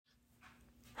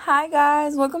Hi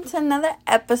guys, welcome to another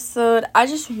episode. I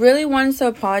just really wanted to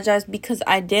apologize because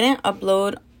I didn't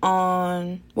upload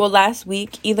on last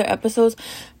week either episodes.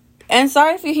 And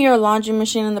sorry if you hear a laundry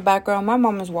machine in the background. My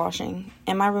mom is washing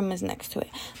and my room is next to it.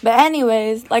 But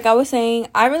anyways, like I was saying,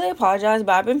 I really apologize,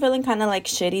 but I've been feeling kind of like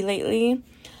shitty lately.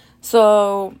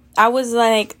 So I was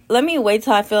like, let me wait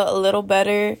till I feel a little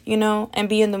better, and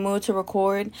be in the mood to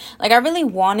record. Like I really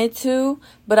wanted to,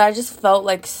 but I just felt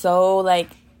like so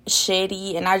like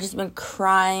shitty, and I just been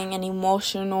crying and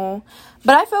emotional.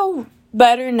 But I feel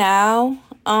better now.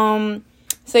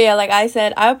 So yeah, like I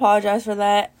said, I apologize for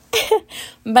that.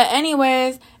 But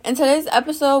anyways, in today's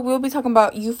episode, we'll be talking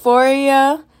about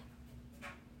Euphoria.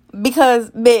 Because,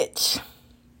 bitch,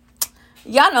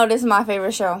 y'all know this is my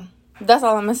favorite show. That's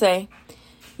all I'm gonna say.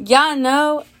 Y'all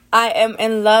know I am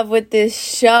in love with this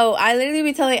show. I literally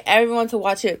be telling everyone to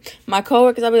watch it. My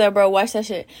coworkers, I'll be like, bro, watch that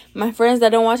shit. My friends that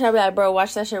don't watch it, I'll be like, bro,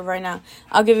 watch that shit right now.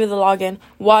 I'll give you the login.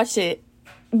 Watch it.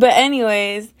 But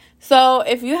anyways, so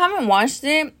if you haven't watched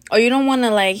it, or you don't want to,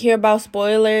 like, hear about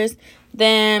spoilers,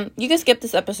 then you can skip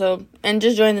this episode and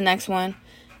just join the next one.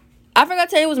 I forgot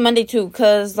to tell you it was Monday, too,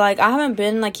 because, like, I haven't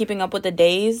been, like, keeping up with the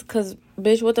days, because,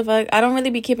 bitch, what the fuck? I don't really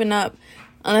be keeping up.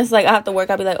 Unless, like, I have to work,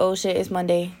 I'll be like, oh, shit, it's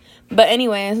Monday. But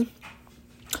anyways,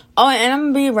 oh, and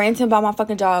I'm going to be ranting about my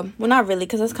fucking job. Well, not really,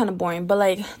 because that's kind of boring. But,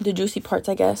 like, the juicy parts,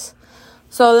 I guess.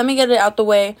 So, let me get it out the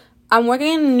way. I'm working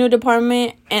in a new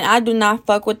department, and I do not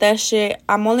fuck with that shit.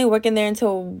 I'm only working there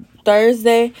until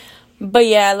Thursday. But,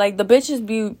 yeah, like, the bitches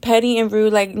be petty and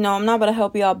rude. Like, no, I'm not about to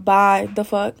help y'all. Bye. The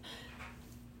fuck?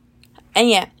 And,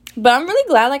 yeah. But I'm really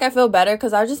glad, like, I feel better,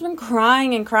 because I've just been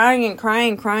crying and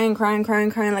crying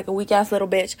like a weak-ass little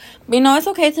bitch. But, it's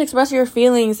okay to express your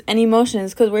feelings and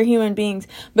emotions, because we're human beings.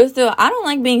 But still, I don't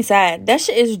like being sad. That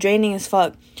shit is draining as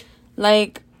fuck.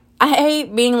 Like, I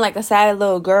hate being, like, a sad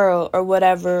little girl or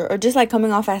whatever, or just, like,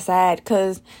 coming off as sad,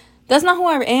 because that's not who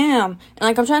I am. And,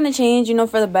 like, I'm trying to change,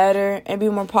 for the better and be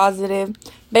more positive.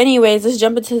 But anyways, let's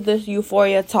jump into this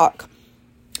Euphoria talk.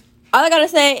 All I gotta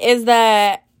say is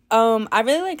that I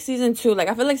really like season 2. Like,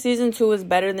 I feel like season 2 is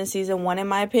better than season 1, in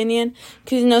my opinion.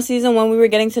 Because, season 1, we were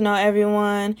getting to know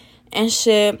everyone and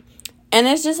shit. And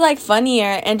it's just, like,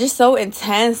 funnier and just so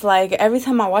intense. Like, every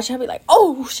time I watch it, I'll be like,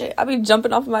 oh, shit. I'll be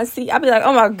jumping off my seat. I'll be like,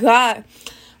 oh, my God.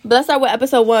 But let's start with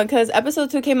episode 1. Because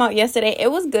episode 2 came out yesterday. It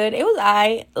was good. It was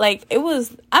I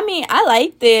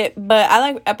liked it. But I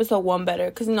like episode 1 better.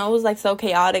 Because, it was, like, so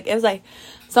chaotic. It was, like,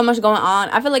 so much going on.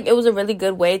 I feel like it was a really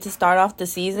good way to start off the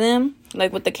season,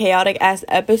 like with the chaotic ass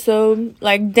episode.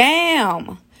 Like,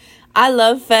 damn, I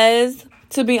love Fez,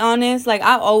 to be honest. Like,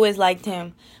 I always liked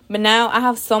him, but now I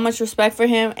have so much respect for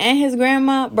him and his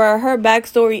grandma. Bro, her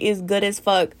backstory is good as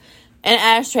fuck. And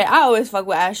Ashtray, I always fuck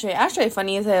with Ashtray. Ashtray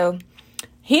funny as hell.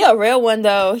 He a real one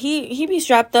though. He be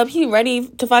strapped up. He ready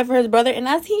to fight for his brother, and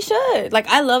as he should. Like,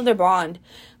 I love their bond,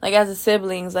 like as a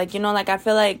siblings. Like, like I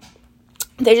feel like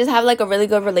they just have, like, a really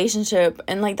good relationship.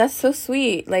 And, like, that's so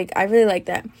sweet. Like, I really like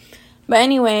that. But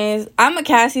anyways, I'm a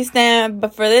Cassie stan.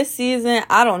 But for this season,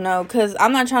 I don't know. Because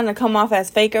I'm not trying to come off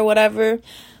as fake or whatever.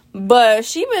 But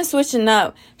she been switching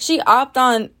up. She opted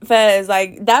on Fez.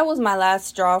 Like, that was my last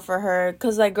straw for her.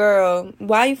 Because, like, girl,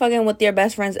 why you fucking with your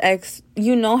best friend's ex?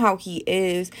 You know how he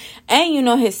is. And you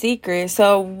know his secret.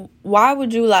 So, why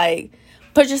would you, like,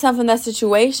 put yourself in that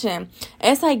situation?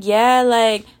 And it's like, yeah,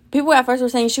 like, people at first were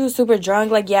saying she was super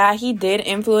drunk. Like, yeah, he did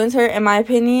influence her, in my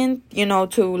opinion,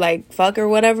 to, like, fuck or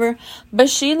whatever. But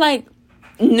she, like,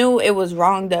 knew it was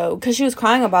wrong, though, because she was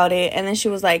crying about it. And then she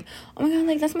was like, oh, my God,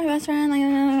 like, that's my best friend.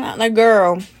 Like,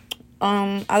 girl,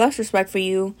 I lost respect for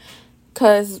you,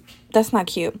 because that's not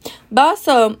cute. But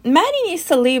also, Maddie needs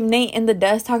to leave Nate in the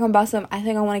dust talking about I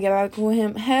think I want to get back with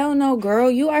him. Hell no,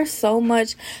 girl. You are so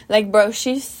much, like, bro,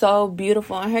 she's so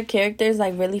beautiful. And her character is,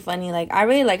 like, really funny. Like, I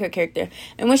really like her character.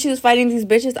 And when she was fighting these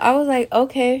bitches, I was like,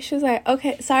 okay. She was like,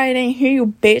 okay, sorry, I didn't hear you,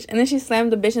 bitch. And then she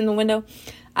slammed the bitch in the window.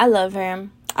 I love her.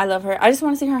 I love her. I just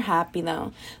want to see her happy,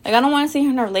 though. Like, I don't want to see her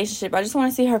in a relationship. I just want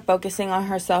to see her focusing on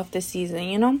herself this season,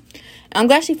 And I'm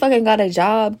glad she fucking got a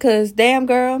job, because, damn,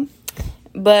 girl.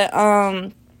 But,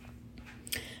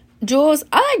 Jules,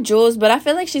 I like Jules, but I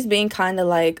feel like she's being kind of,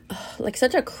 like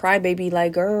such a crybaby.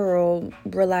 Like, girl,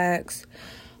 relax.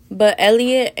 But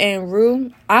Elliot and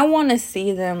Rue, I want to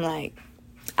see them, like,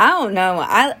 I don't know.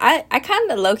 I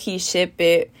kind of low-key ship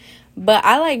it. But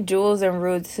I like Jules and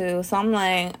Rue, too. So I'm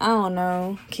like, I don't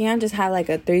know. Can I just have, like,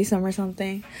 a threesome or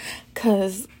something?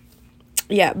 Because,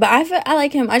 yeah. But I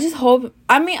like him. I just hope.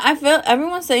 I feel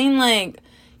everyone's saying, like,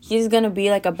 he's gonna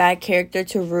be, like, a bad character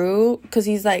to Rue, because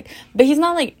he's, like, but he's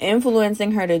not, like,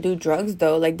 influencing her to do drugs,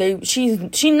 though. Like,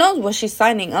 she knows what she's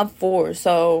signing up for,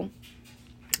 so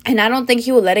And I don't think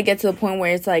he would let it get to the point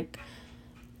where it's, like,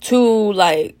 too,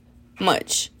 like,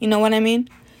 much. You know what I mean?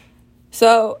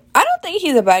 So, I don't think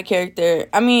he's a bad character.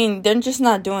 I mean, they're just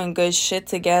not doing good shit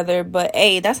together. But,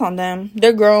 hey, that's on them.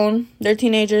 They're grown. They're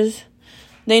teenagers.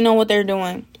 They know what they're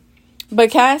doing.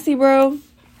 But Cassie, bro,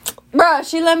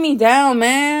 she let me down,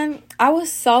 man. I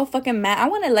was so fucking mad. I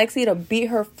wanted Lexi to beat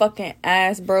her fucking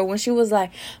ass, bro. When she was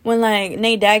like, when, like,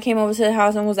 Nate's dad came over to the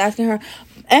house and was asking her.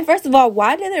 And first of all,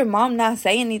 why did their mom not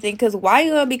say anything? Because why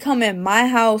you gonna be coming in my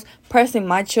house pressing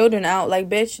my children out? Like,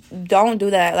 bitch, don't do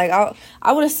that. Like,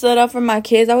 I would have stood up for my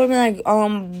kids. I would have been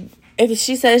like, if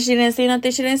she says she didn't see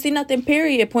nothing, she didn't see nothing,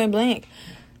 period, point blank.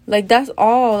 Like, that's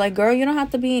all. Like, girl, you don't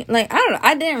have to be, like, I don't know.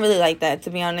 I didn't really like that, to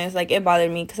be honest. Like, it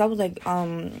bothered me because I was like,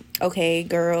 okay,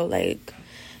 girl, like,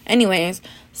 anyways.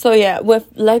 So, yeah,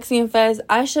 with Lexi and Fez,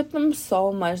 I ship them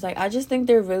so much. Like, I just think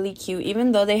they're really cute,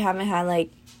 even though they haven't had,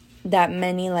 like, that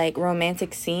many, like,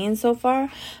 romantic scenes so far.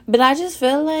 But I just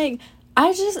feel like,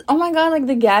 oh my god, like,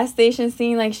 the gas station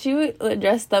scene, like, she was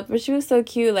dressed up, but she was so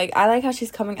cute. Like, I like how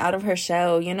she's coming out of her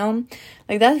shell, you know?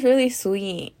 Like, that's really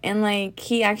sweet. And, like,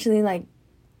 he actually, like,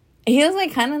 he was,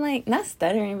 like, kind of, like, not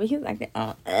stuttering, but he was, like,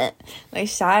 like,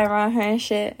 shy around her and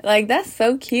shit. Like, that's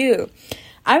so cute.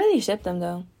 I really shipped them,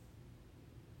 though.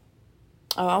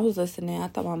 Oh, I was listening. I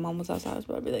thought my mom was outside. I was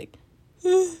probably like,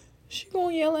 she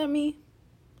gonna yell at me.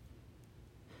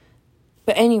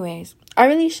 But anyways, I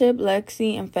really ship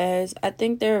Lexi and Fez. I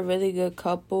think they're a really good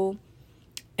couple.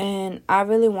 And I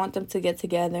really want them to get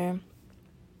together.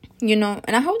 You know,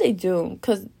 and I hope they do.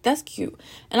 Because that's cute.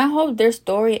 And I hope their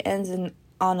story ends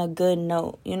on a good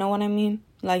note. You know what I mean?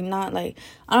 Like, not like,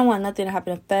 I don't want nothing to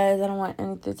happen to Fez. I don't want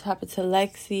anything to happen to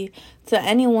Lexi. To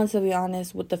anyone, to be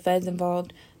honest, with the Fez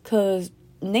involved. Because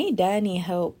Nate's dad need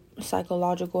help.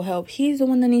 Psychological help. He's the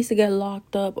one that needs to get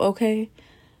locked up, okay?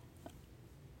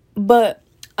 But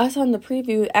I saw in the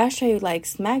preview, Ashtray, like,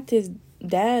 smacked his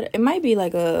dad. It might be,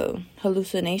 like, a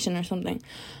hallucination or something.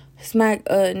 Smack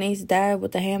Nate's dad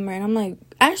with a hammer. And I'm like,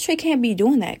 Ashtray can't be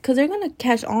doing that. Because they're going to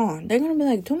catch on. They're going to be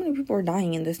like, too many people are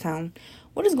dying in this town.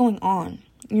 What is going on?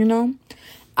 You know?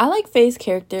 I like Faye's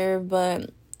character, but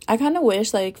I kind of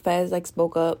wish, like, Fez, like,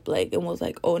 spoke up. Like, and was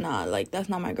like, oh, nah, like, that's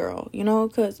not my girl. You know?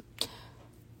 Because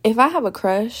if I have a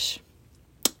crush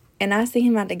and I see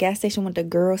him at the gas station with the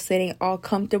girl sitting all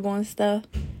comfortable and stuff,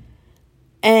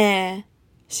 and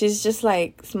she's just,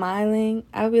 like, smiling,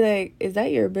 I'll be like, is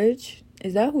that your bitch?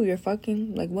 Is that who you're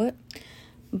fucking? Like, what?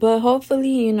 But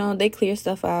hopefully, you know, they clear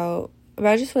stuff out. But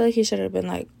I just feel like he should have been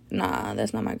like, nah,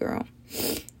 that's not my girl.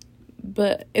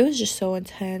 But it was just so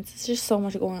intense. It's just so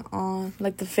much going on.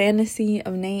 Like, the fantasy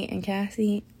of Nate and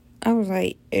Cassie, I was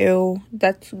like, ew,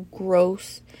 that's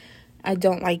gross. I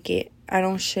don't like it. I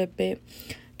don't ship it.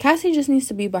 Cassie just needs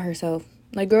to be by herself.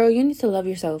 Like, girl, you need to love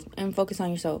yourself and focus on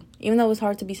yourself. Even though it's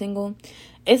hard to be single,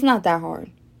 it's not that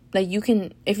hard. Like, you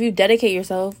can, if you dedicate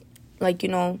yourself, like, you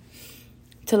know,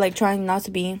 to, like, trying not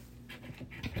to be,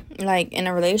 like, in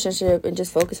a relationship and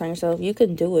just focus on yourself, you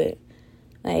can do it.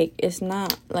 Like, it's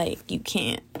not, like, you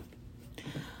can't.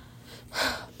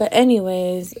 But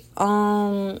anyways,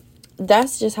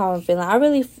 that's just how I'm feeling. I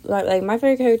really, like, my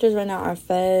favorite characters right now are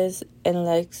Fez and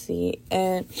Lexi.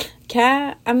 And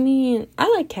Kat, I mean,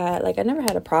 I like Kat. Like, I never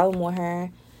had a problem with her.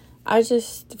 I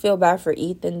just feel bad for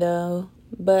Ethan, though.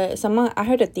 But I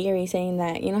heard a theory saying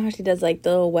that, you know how she does, like,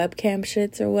 the little webcam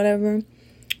shits or whatever?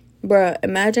 Bruh,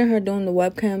 imagine her doing the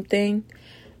webcam thing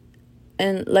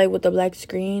and, like, with the black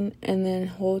screen, and then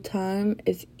whole time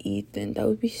it's Ethan. That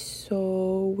would be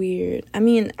so weird. I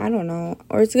mean, I don't know.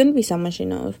 Or it's gonna be someone she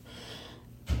knows.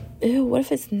 Ew, what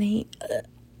if it's Nate?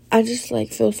 I just,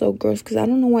 like, feel so gross because I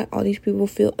don't know why all these people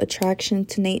feel attraction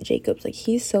to Nate Jacobs. Like,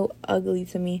 he's so ugly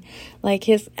to me. Like,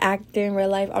 his acting in real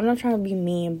life, I'm not trying to be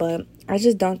mean, but I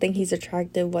just don't think he's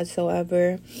attractive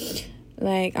whatsoever.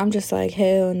 Like, I'm just like,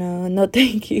 hell no. No,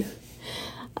 thank you.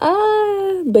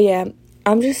 But yeah,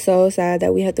 I'm just so sad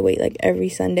that we have to wait, like, every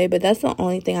Sunday. But that's the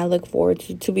only thing I look forward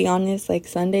to be honest, like,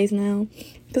 Sundays now.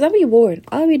 Because I'll be bored.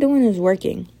 All I'll be doing is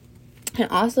working. And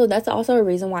also, that's also a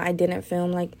reason why I didn't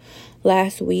film, like,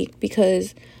 last week.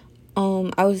 Because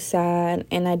I was sad.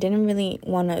 And I didn't really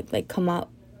want to, like, come out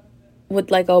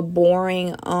with, like, a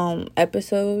boring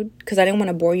episode. Because I didn't want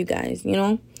to bore you guys, you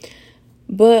know?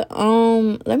 But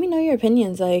let me know your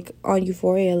opinions, like, on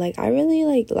Euphoria. Like, I really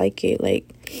like it. Like,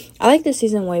 I like this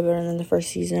season way better than the first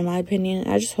season, in my opinion.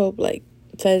 I just hope, like,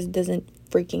 Fez doesn't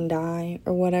freaking die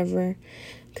or whatever,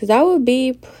 because that would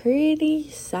be pretty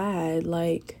sad.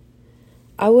 Like,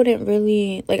 I wouldn't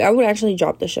really, like, I would actually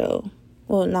drop the show.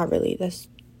 Well, not really.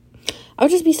 I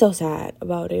would just be so sad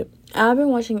about it. I've been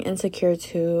watching Insecure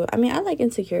too. I mean, I like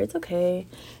Insecure. It's okay.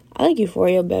 I like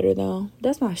Euphoria better though.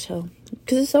 That's my show.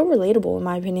 Because it's so relatable in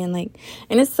my opinion. Like,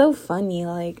 and it's so funny.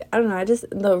 Like, I don't know.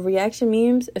 The reaction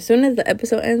memes, as soon as the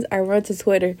episode ends, I run to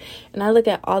Twitter. And I look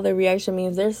at all the reaction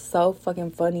memes. They're so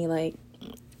fucking funny. Like,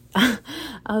 I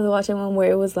was watching one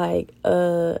where it was like,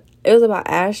 it was about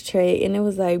Ashtray. And it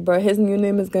was like, bro, his new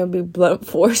name is going to be Blunt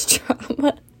Force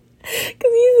Trauma.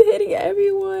 Because he's hitting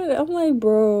everyone. I'm like,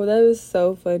 bro, that was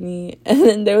so funny. And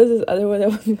then there was this other one that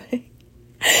was like,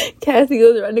 Cassie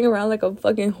was running around like a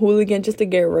fucking hooligan just to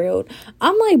get railed.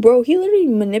 I'm like, bro, he literally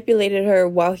manipulated her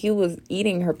while he was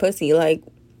eating her pussy. Like,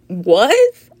 what?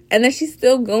 And then she's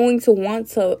still going to want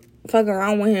to fuck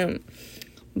around with him.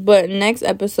 But next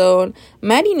episode,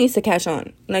 Maddie needs to catch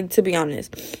on. Like, to be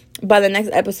honest. By the next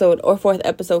episode or 4th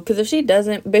episode. Because if she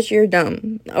doesn't, bitch, you're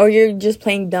dumb. Or you're just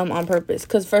playing dumb on purpose.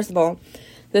 Because, first of all,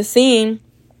 the scene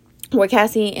where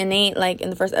Cassie and Nate, like, in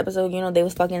the first episode, you know, they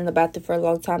was fucking in the bathroom for a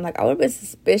long time. Like, I would have been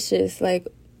suspicious. Like,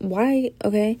 why?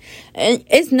 Okay. And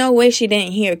it's no way she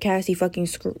didn't hear Cassie fucking,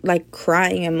 like,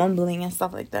 crying and mumbling and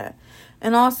stuff like that.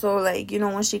 And also, like, you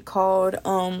know, when she called,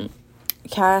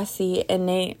 Cassie and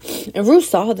Nate, and Ruth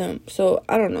saw them. So,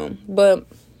 I don't know. But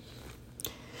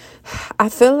I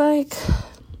feel like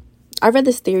I read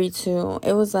this theory, too.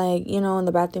 It was, like, you know, in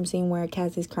the bathroom scene where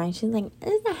Cassie's crying. She's like,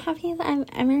 this is the happiest I've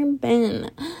ever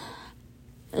been.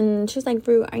 And she's like,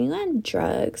 Rue, are you on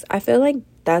drugs? I feel like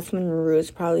that's when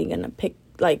Rue's probably gonna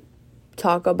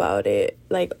talk about it.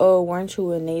 Like, oh, weren't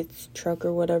you in Nate's truck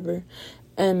or whatever?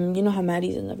 And you know how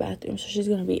Maddie's in the bathroom. So she's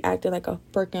gonna be acting like a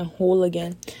freaking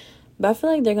hooligan. But I feel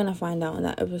like they're gonna find out in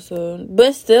that episode.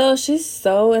 But still, she's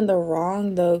so in the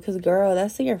wrong, though. Because, girl,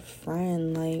 that's your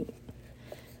friend. Like,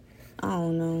 I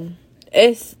don't know.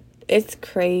 It's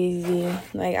crazy.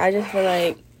 Like, I just feel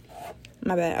like...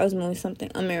 My bad, I was moving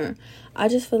something. A mirror. I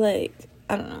just feel like,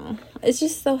 I don't know. It's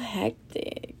just so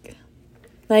hectic.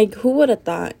 Like, who would have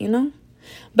thought, you know?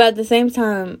 But at the same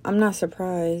time, I'm not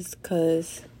surprised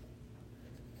because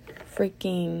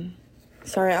freaking...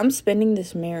 Sorry, I'm spinning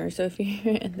this mirror, so if you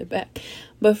hear it in the back.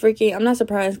 But freaking, I'm not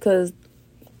surprised because,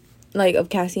 like, of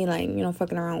Cassie, like, you know,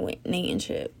 fucking around with Nate and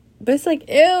shit. But it's like,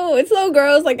 ew, it's so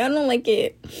gross. Like, I don't like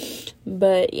it.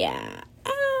 But, yeah.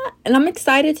 And I'm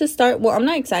excited to start, well, I'm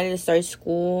not excited to start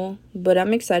school, but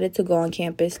I'm excited to go on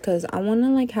campus because I want to,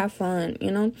 like, have fun, you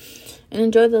know, and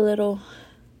enjoy the little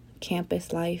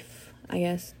campus life, I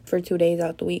guess, for 2 days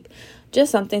out the week.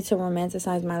 Just something to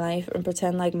romanticize my life and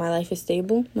pretend like my life is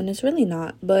stable when it's really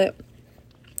not. But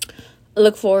I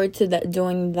look forward to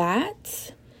doing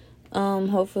that.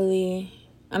 Hopefully,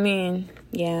 I mean,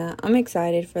 yeah, I'm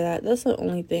excited for that. That's the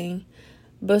only thing.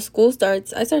 But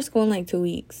I start school in like 2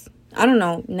 weeks. I don't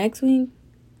know, next week?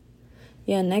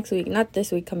 Yeah, next week. Not this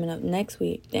week coming up. Next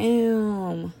week.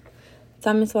 Damn.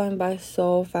 Time is flying by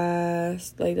so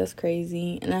fast. Like, that's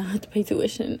crazy. And I have to pay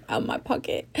tuition out of my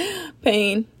pocket.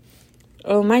 Pain.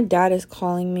 Oh, my dad is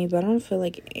calling me, but I don't feel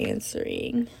like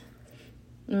answering.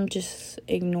 Just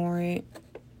ignore it,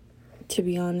 to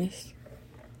be honest.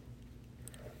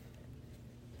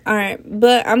 Alright,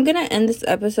 but I'm gonna end this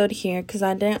episode here because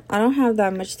I don't have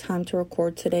that much time to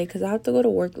record today because I have to go to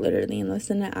work literally in less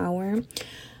than an hour.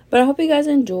 But I hope you guys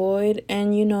enjoyed,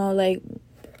 and you know, like,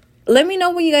 let me know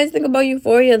what you guys think about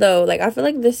Euphoria though. Like, I feel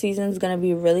like this season's gonna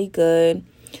be really good,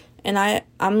 and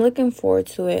I'm looking forward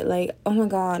to it. Like, oh my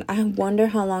god, I wonder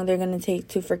how long they're gonna take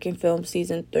to freaking film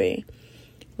season 3.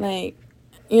 Like,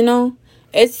 you know,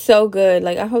 it's so good.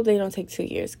 Like, I hope they don't take 2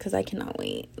 years because I cannot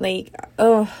wait. Like,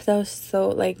 oh, that was so,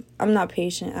 like, I'm not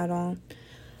patient at all.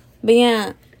 But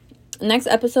yeah, next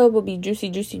episode will be juicy,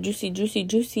 juicy, juicy, juicy,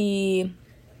 juicy.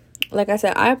 Like I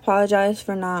said, I apologize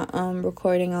for not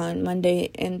recording on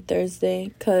Monday and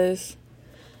Thursday because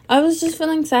I was just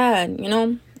feeling sad, you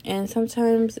know? And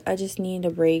sometimes I just need a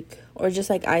break or just,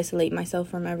 like, isolate myself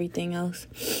from everything else.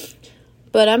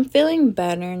 But I'm feeling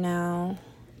better now.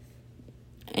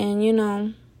 And, you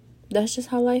know, that's just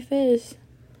how life is.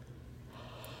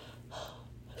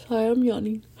 Sorry, I'm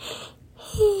yawning.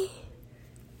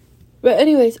 But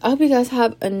anyways, I hope you guys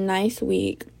have a nice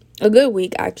week. A good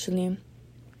week, actually.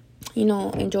 You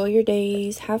know, enjoy your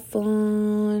days. Have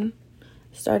fun.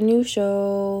 Start a new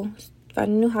show.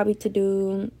 Find a new hobby to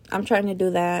do. I'm trying to do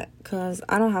that because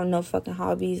I don't have no fucking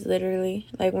hobbies, literally.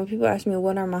 Like, when people ask me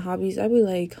what are my hobbies, I be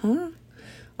like, huh?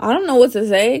 I don't know what to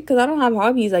say because I don't have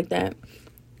hobbies like that.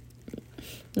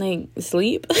 Like,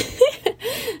 sleep.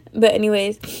 But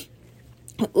anyways,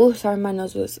 oh, sorry, my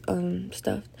nose was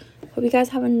stuffed. Hope you guys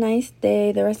have a nice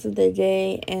day, the rest of the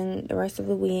day and the rest of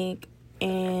the week.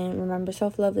 And remember,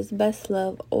 self-love is best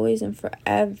love, always and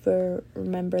forever.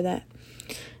 Remember that.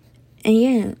 And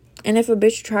yeah, and if a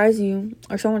bitch tries you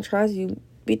or someone tries you,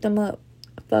 beat them up.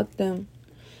 Fuck them.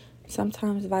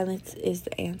 sometimes violence is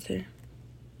the answer.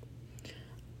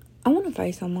 I want to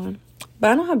fight someone,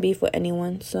 but I don't have beef with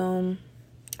anyone, so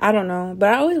I don't know.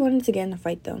 But I always wanted to get in a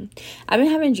fight, though. I've been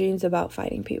having dreams about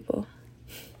fighting people.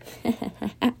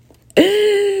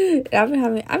 I've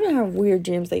been having weird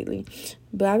dreams lately,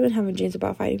 but I've been having dreams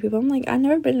about fighting people. I'm like, I've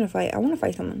never been in a fight. I want to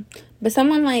fight someone, but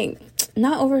someone like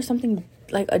not over something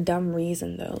like a dumb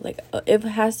reason though. Like it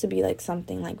has to be like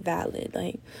something like valid.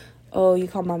 Like, oh, you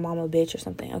call my mom a bitch or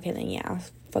something. Okay, then yeah, I'll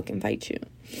fucking fight you.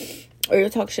 Or you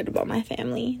talk shit about my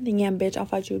family, then yeah, bitch, I'll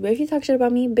fight you. But if you talk shit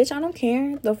about me, bitch, I don't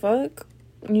care. The fuck?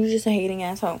 You just a hating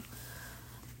asshole.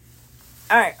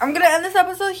 Alright, I'm gonna end this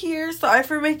episode here. Sorry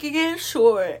for making it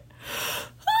short.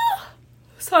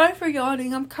 Sorry for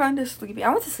yawning. I'm kind of sleepy. I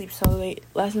went to sleep so late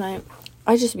last night.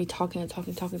 I just be talking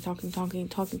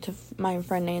to my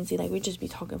friend Nancy. Like, we just be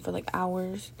talking for like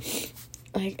hours.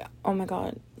 Like, oh my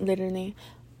god, literally.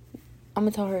 I'm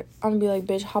gonna tell her, I'm gonna be like,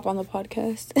 bitch, hop on the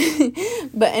podcast.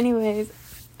 But anyways,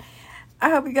 I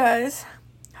hope you guys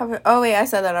have a, oh wait, I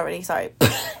said that already, sorry.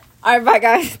 Alright, bye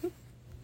guys.